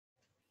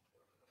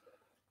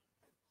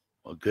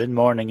Well, good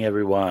morning,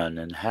 everyone,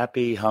 and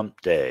happy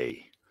hump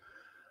day.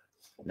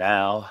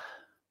 Now,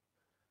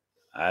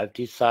 I've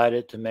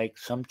decided to make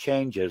some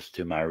changes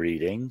to my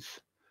readings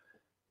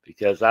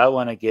because I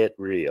want to get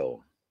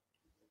real.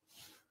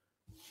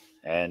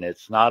 And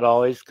it's not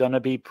always going to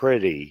be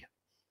pretty,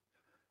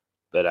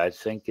 but I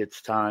think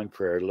it's time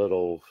for a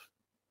little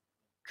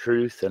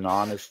truth and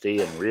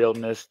honesty and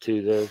realness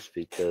to this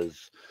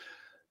because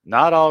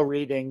not all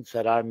readings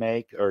that I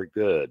make are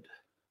good.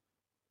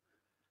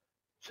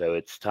 So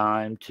it's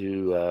time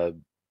to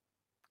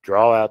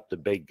draw out the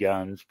big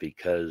guns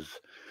because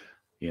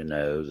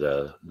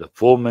the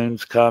full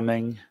moon's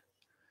coming,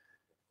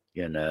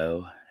 and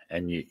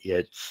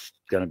it's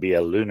going to be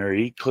a lunar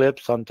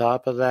eclipse on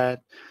top of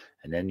that,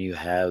 and then you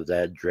have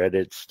that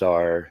dreaded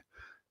star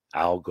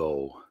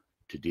Algol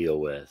to deal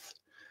with.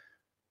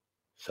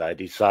 So I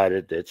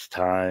decided it's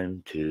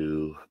time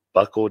to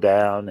buckle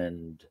down,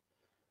 and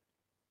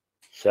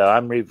so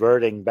I'm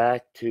reverting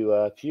back to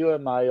a few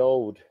of my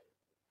old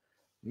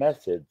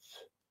methods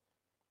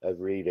of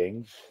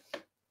readings,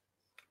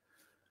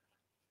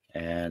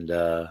 and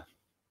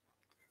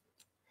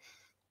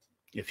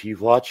if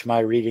you've watched my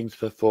readings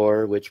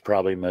before, which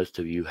probably most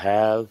of you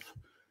have,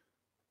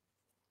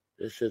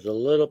 this is a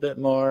little bit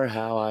more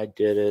how I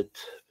did it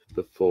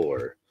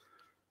before.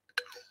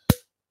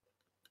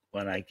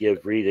 When I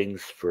give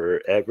readings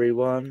for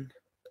everyone.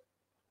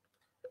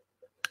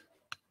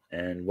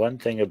 And one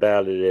thing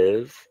about it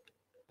is,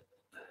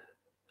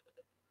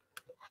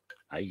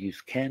 I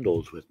use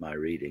candles with my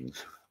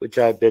readings, which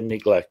I've been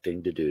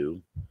neglecting to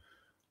do.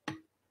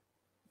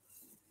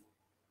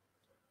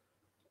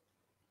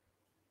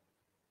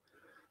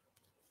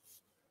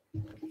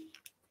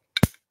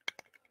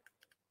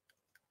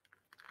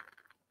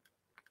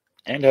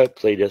 And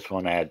hopefully this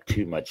won't add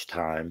too much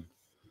time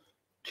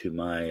to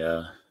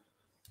my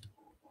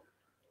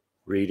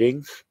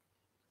readings.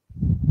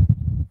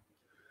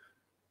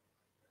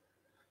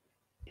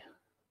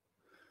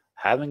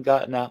 Haven't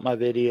gotten out my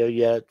video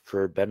yet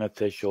for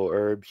beneficial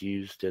herbs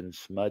used in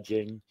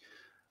smudging.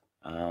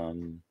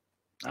 I'm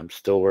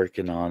still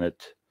working on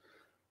it.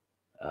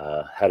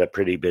 Had a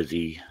pretty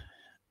busy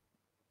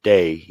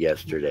day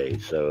yesterday,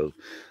 so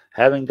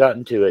haven't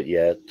gotten to it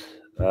yet.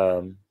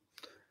 And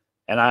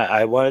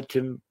I wanted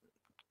to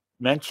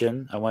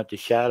I want to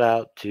shout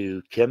out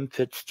to Kim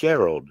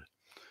Fitzgerald,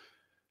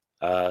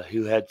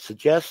 who had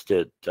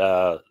suggested,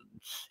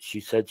 she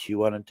said she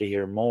wanted to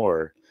hear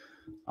more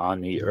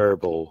on the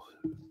herbal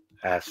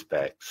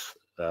aspects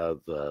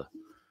of the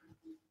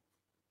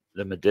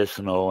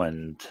medicinal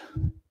and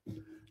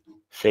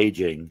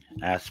saging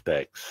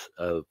aspects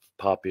of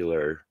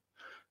popular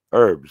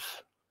herbs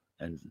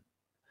and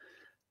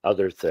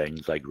other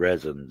things like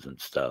resins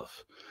and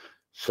stuff.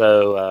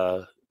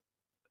 So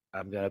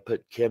I'm gonna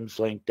put Kim's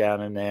link down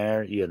in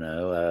there.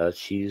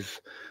 She's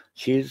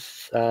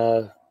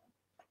I'm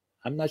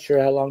not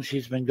sure how long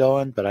she's been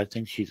going, but I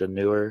think she's a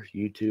newer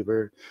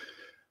YouTuber.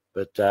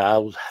 But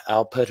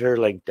I'll put her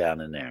link down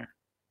in there.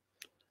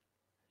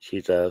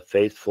 She's a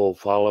faithful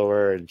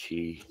follower, and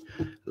she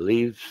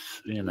leaves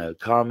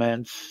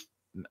comments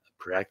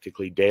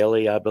practically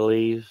daily, I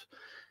believe.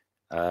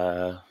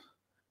 And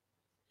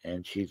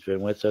she's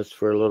been with us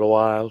for a little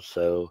while,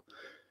 so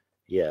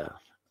yeah.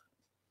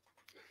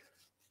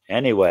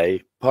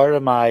 Anyway, part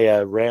of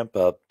my ramp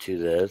up to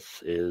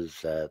this is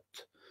that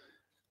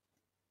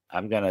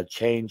I'm going to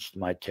change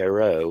my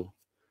tarot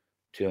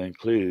to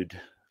include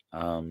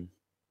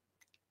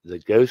the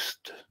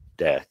Ghost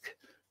Deck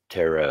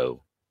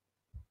Tarot.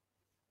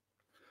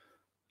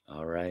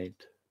 All right.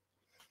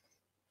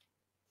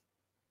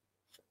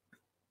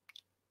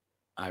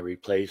 I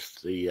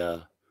replaced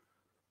the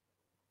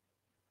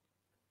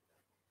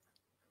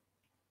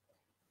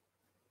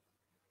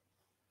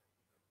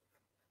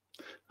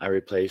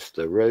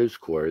rose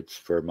quartz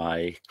for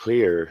my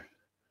clear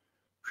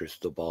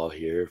crystal ball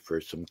here for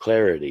some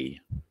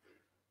clarity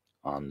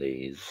on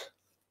these.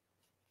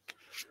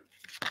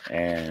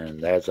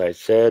 And as I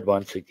said,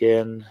 once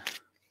again,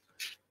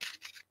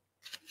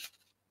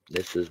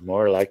 this is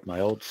more like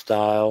my old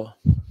style.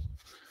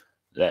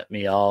 Let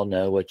me all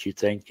know what you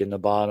think in the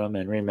bottom.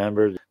 And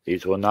remember,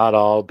 these will not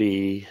all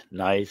be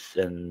nice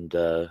and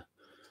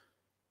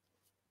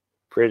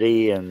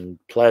pretty and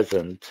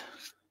pleasant,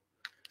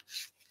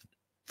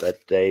 but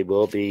they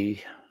will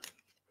be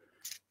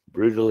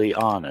brutally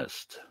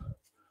honest.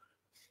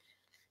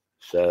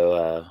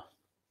 So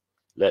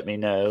let me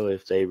know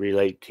if they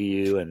relate to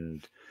you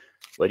and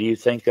what do you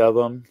think of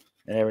them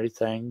and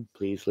everything.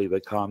 Please leave a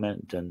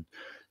comment and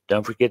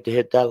don't forget to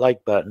hit that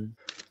like button.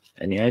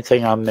 And the only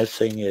thing I'm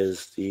missing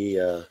is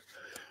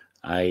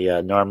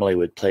I normally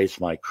would place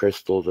my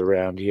crystals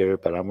around here,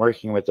 but I'm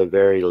working with a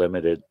very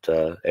limited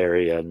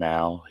area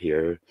now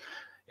here.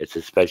 It's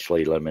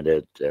especially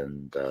limited,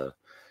 and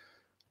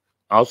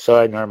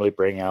also I normally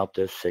bring out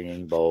this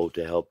singing bowl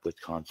to help with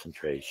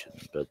concentration.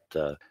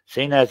 But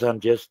seeing as I'm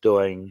just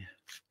doing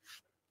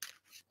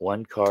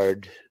one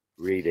card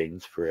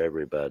readings for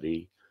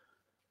everybody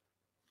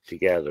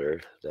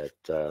together,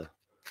 that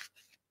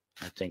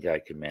I think I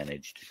can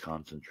manage to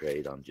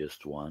concentrate on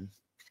just one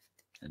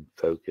and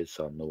focus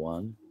on the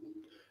one.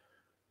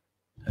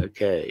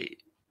 Okay,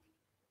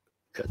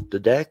 cut the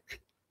deck.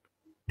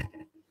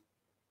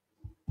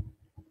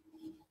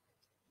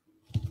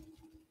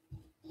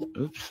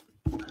 Oops.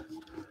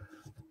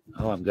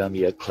 Oh, I'm going to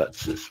be a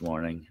klutz this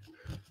morning.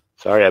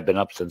 Sorry, I've been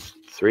up since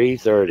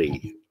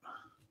 3:30.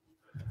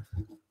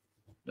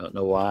 Don't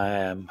know why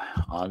I'm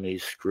on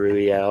these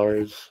screwy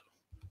hours.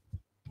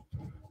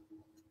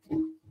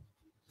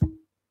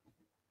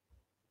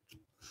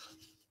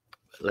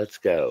 Let's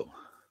go.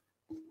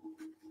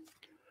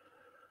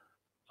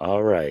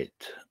 All right.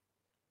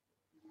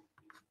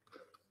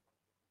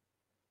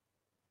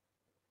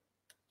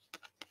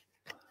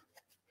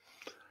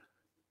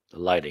 The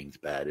lighting's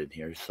bad in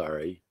here,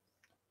 sorry.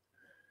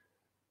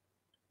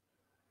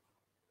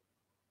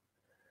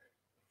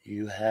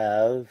 You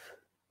have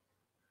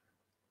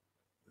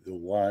the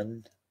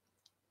one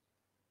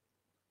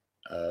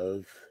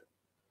of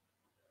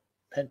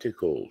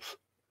Pentacles.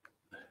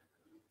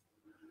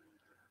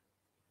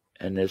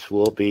 And this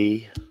will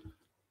be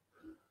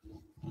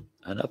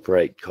an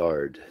upright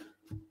card.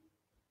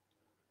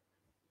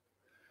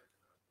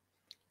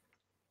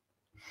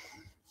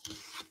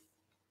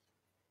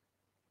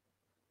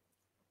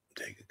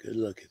 Take a good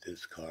look at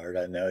this card.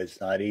 I know it's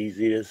not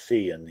easy to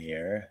see in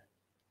here.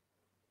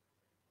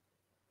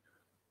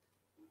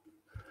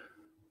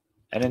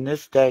 And in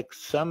this deck,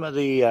 some of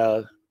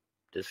the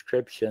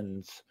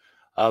descriptions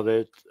of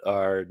it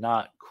are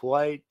not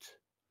quite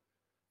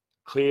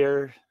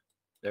clear.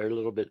 They're a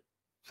little bit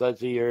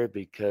fuzzier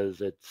because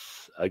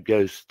it's a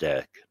ghost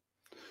deck.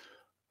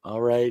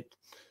 All right.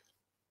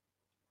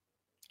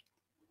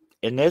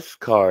 In this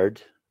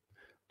card,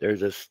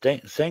 there's a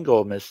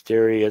single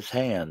mysterious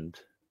hand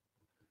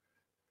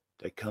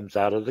that comes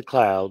out of the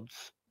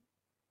clouds.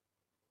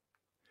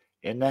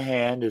 In the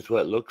hand is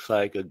what looks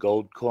like a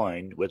gold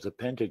coin with a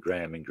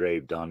pentagram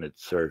engraved on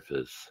its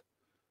surface.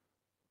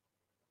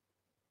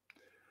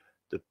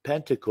 The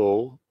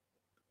pentacle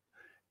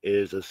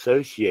is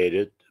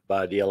associated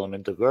by the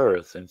element of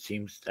earth and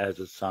seems as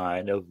a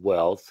sign of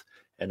wealth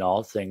and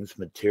all things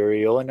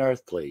material and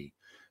earthly.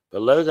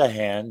 Below the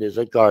hand is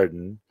a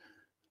garden,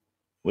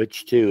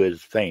 which too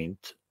is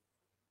faint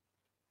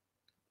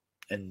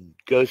and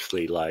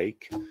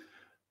ghostly-like,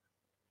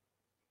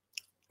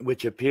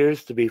 which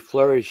appears to be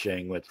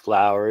flourishing with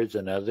flowers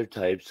and other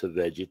types of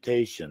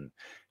vegetation,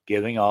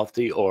 giving off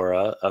the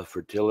aura of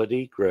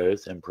fertility,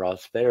 growth, and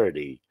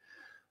prosperity.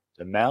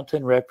 The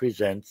mountain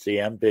represents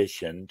the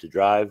ambition to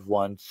drive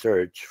one's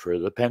search for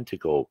the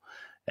pentacle,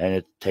 and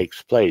it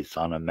takes place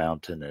on a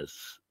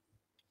mountainous,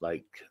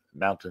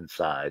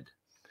 mountainside.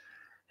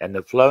 And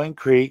the flowing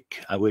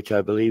creek, which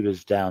I believe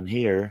is down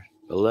here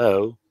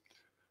below,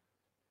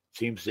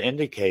 seems to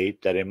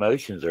indicate that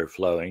emotions are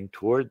flowing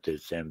toward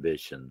this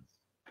ambition.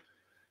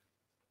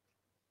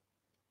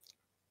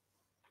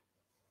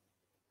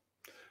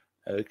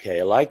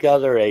 Okay, like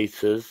other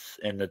aces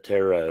in the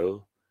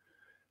tarot,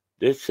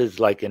 this is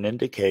like an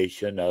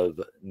indication of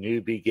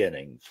new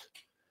beginnings.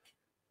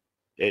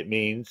 It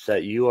means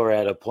that you are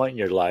at a point in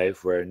your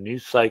life where a new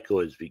cycle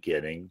is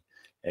beginning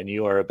and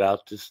you are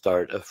about to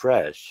start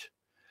afresh.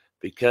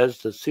 Because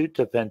the Suit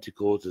of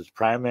Pentacles is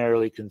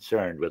primarily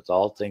concerned with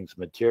all things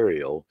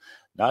material,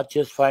 not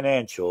just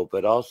financial,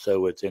 but also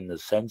within the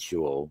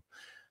sensual,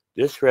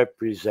 this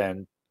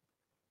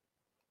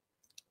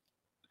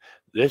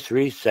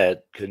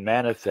reset could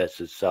manifest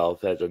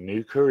itself as a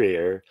new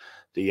career,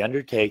 the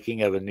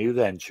undertaking of a new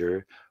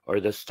venture, or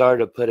the start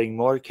of putting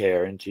more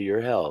care into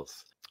your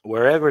health.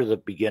 Wherever the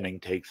beginning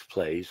takes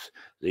place,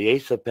 the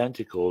Ace of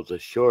Pentacles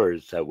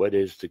assures that what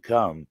is to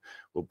come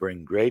will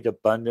bring great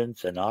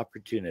abundance and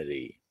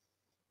opportunity.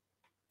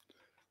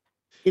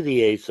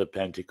 The Ace of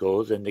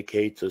Pentacles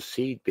indicates a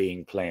seed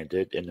being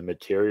planted in the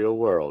material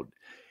world,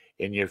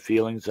 in your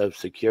feelings of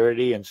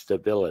security and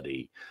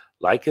stability.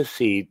 Like a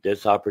seed,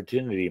 this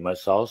opportunity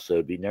must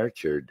also be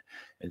nurtured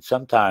and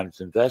sometimes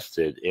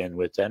invested in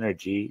with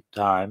energy,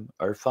 time,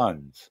 or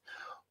funds.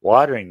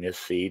 Watering this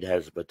seed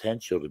has the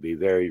potential to be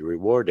very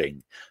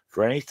rewarding,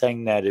 for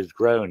anything that is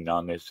grown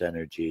on this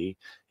energy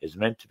is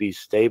meant to be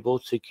stable,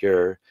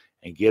 secure,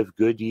 and give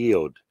good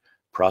yield.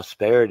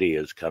 Prosperity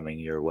is coming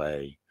your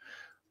way.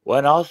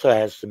 One also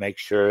has to make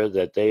sure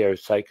that they are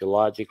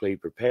psychologically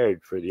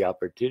prepared for the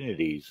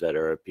opportunities that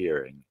are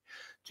appearing.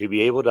 To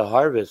be able to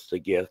harvest the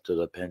gift of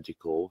the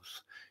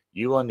Pentacles,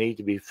 you will need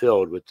to be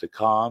filled with the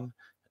calm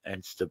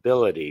and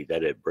stability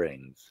that it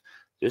brings.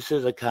 This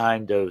is a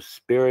kind of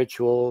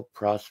spiritual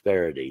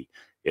prosperity,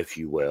 if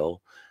you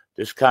will.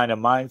 This kind of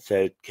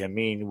mindset can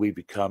mean we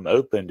become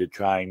open to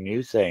trying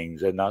new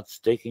things and not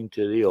sticking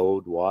to the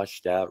old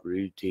washed out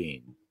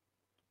routine.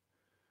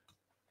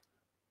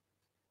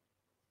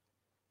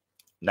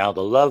 Now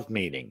the love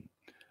meaning.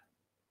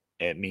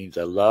 It means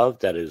a love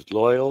that is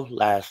loyal,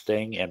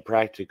 lasting, and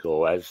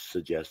practical, as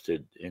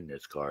suggested in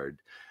this card.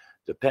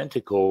 The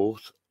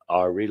Pentacles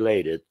are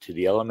related to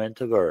the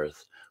element of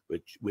earth,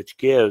 which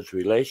gives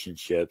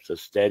relationships a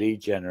steady,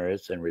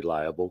 generous, and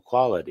reliable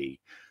quality.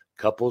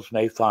 Couples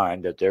may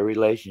find that their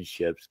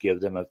relationships give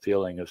them a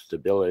feeling of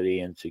stability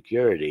and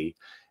security,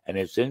 and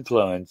its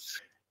influence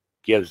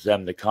gives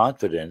them the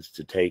confidence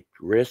to take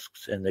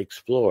risks and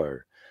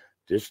explore.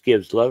 This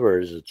gives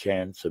lovers a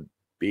chance of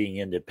being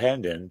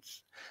independent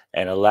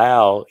and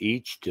allow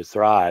each to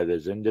thrive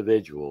as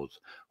individuals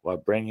while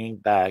bringing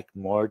back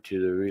more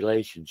to the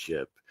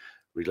relationship.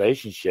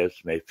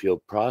 Relationships may feel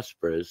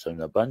prosperous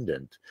and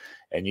abundant,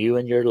 and you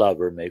and your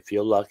lover may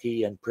feel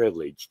lucky and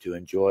privileged to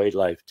enjoy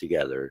life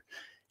together.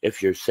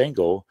 If you're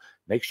single,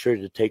 make sure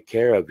to take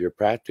care of your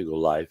practical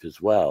life as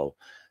well,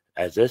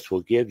 as this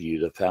will give you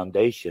the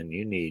foundation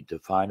you need to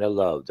find a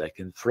love that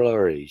can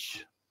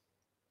flourish.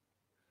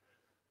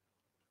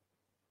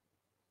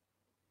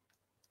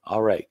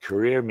 All right,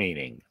 career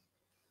meaning.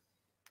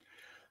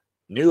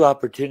 New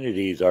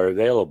opportunities are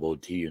available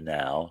to you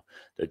now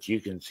that you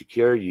can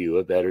secure you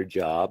a better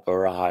job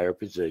or a higher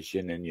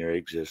position in your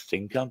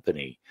existing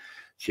company.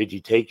 Should you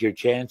take your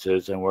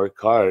chances and work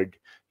hard,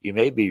 you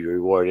may be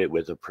rewarded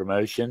with a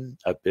promotion,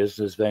 a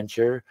business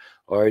venture,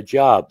 or a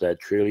job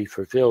that truly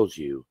fulfills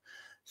you.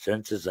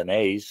 Since it's an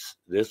ace,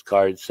 this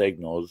card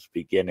signals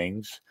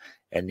beginnings,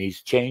 and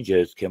these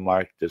changes can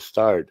mark the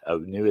start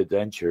of new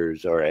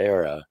adventures or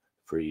era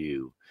for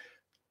you.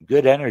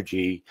 Good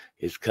energy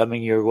is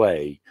coming your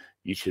way.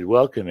 You should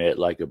welcome it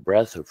like a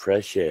breath of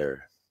fresh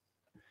air.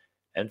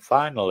 And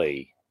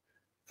finally,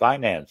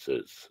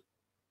 finances.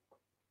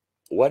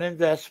 What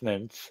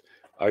investments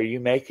are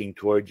you making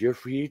toward your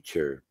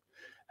future?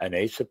 An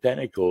Ace of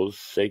Pentacles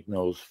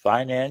signals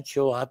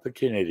financial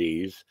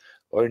opportunities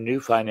or new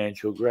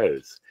financial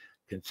growth.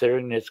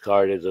 Considering this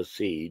card as a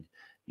seed,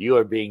 you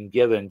are being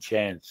given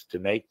chance to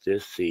make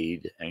this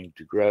seed and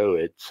to grow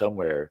it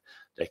somewhere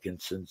that can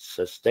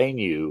sustain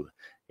you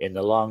in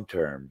the long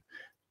term.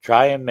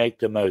 Try and make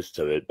the most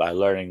of it by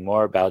learning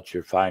more about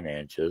your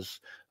finances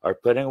or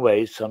putting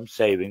away some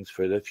savings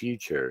for the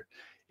future.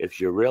 If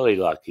you're really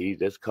lucky,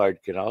 this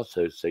card can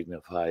also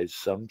signify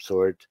some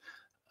sort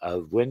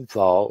of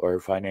windfall or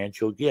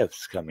financial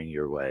gifts coming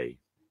your way.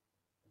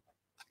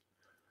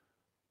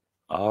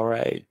 All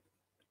right.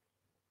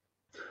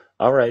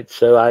 All right.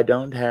 So I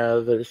don't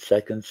have a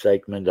second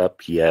segment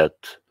up yet.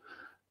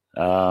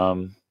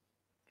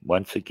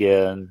 Once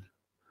again,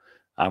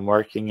 I'm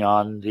working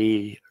on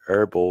the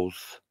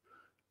herbals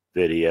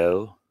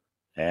video,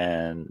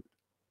 and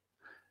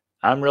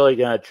I'm really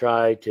going to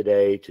try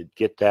today to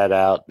get that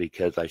out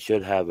because I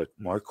should have a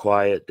more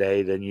quiet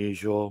day than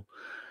usual.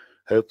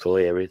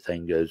 Hopefully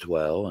everything goes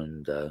well,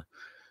 and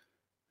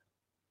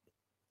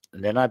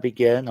then I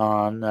begin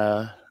on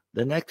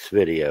the next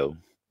video,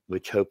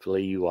 which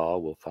hopefully you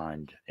all will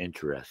find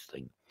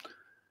interesting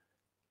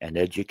and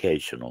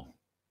educational.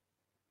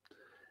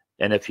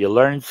 And if you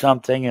learn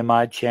something in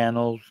my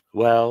channel,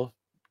 well,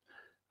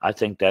 I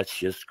think that's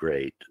just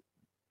great.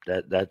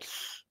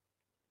 That's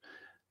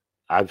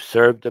I've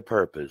served a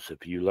purpose.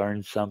 If you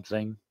learn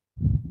something,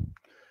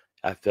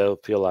 I feel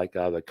like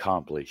I've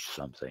accomplished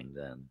something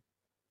then.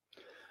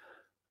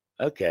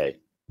 Okay.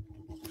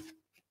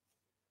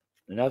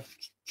 Enough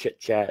chit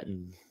chat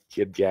and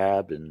jib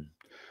jab and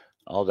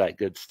all that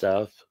good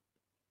stuff.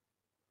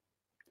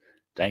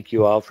 Thank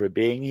you all for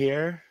being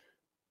here.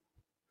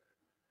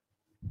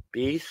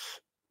 Peace.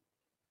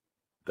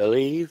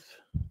 Believe,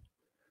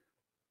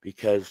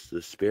 because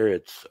the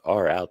spirits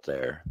are out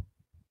there.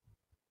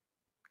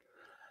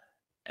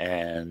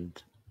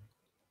 And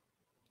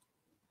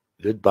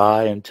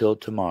goodbye until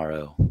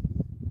tomorrow.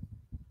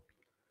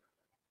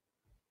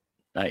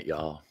 Night,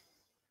 y'all.